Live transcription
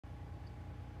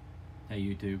Hey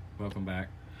YouTube, welcome back.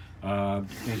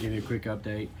 Just gonna give you a quick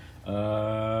update.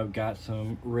 Got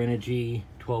some Renogy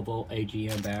 12 volt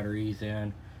AGM batteries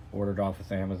in, ordered off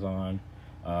of Amazon.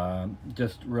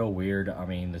 Just real weird. I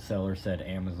mean, the seller said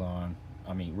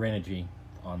Renogy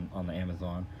on the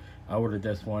Amazon. I ordered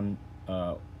this one.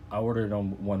 I ordered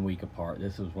them 1 week apart.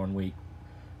 This was 1 week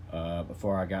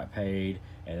before I got paid,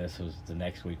 and this was the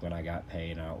next week when I got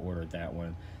paid, and I ordered that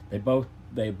one. They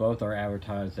both are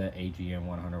advertised at AGM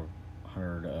 100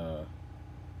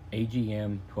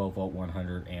 AGM 12 volt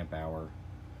 100 amp hour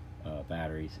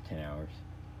batteries at 10 hours.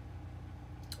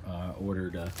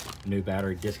 Ordered a new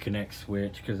battery disconnect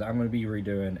switch because I'm going to be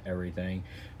redoing everything.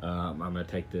 I'm going to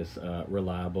take this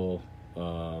reliable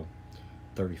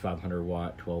 3500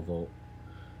 watt 12 volt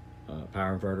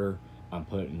power inverter. I'm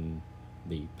putting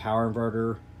the power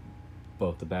inverter,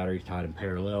 both the batteries tied in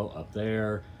parallel up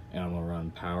there, and I'm gonna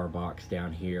run power box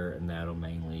down here, and that'll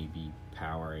mainly be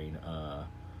powering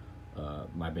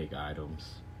my big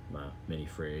items, my mini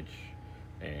fridge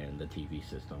and the TV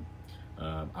system.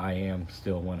 I am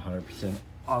still 100%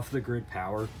 off the grid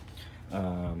power.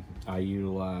 I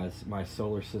utilize my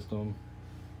solar system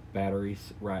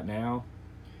batteries right now,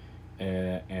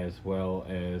 as well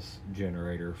as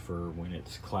generator for when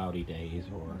it's cloudy days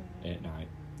or at night.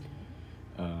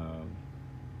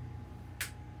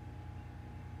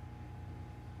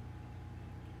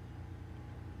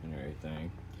 And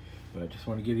everything, but I just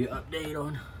want to give you an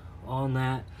update on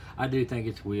that. I do think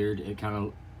it's weird. It kind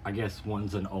of, I guess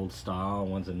one's an old style,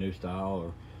 one's a new style,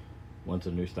 or one's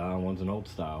a new style, one's an old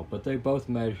style, but they both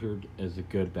measured as a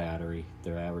good battery.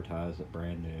 They're advertised as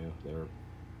brand new. They're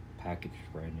packaged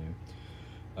brand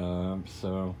new.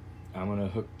 So I'm gonna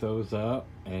hook those up,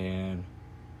 and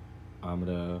I'm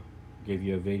gonna give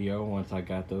you a video once I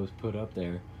got those put up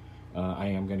there. I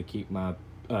am gonna keep my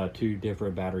two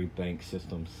different battery bank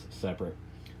systems separate.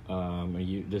 My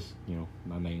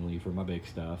mainly for my big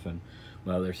stuff, and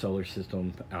my other solar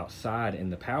system outside in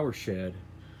the power shed,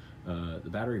 the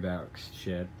battery box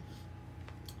shed.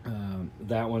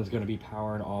 That one's going to be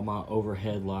powering all my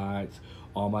overhead lights,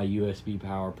 all my USB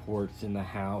power ports in the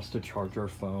house to charge our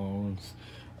phones,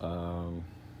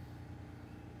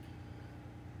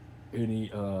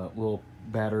 any little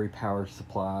battery power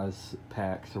supplies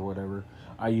packs or whatever.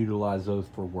 I utilize those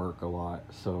for work a lot,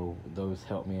 so those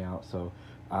help me out. So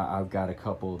I've got a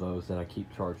couple of those that I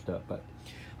keep charged up, but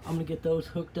I'm gonna get those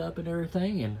hooked up and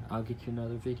everything, and I'll get you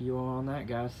another video on that,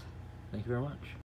 guys. Thank you very much.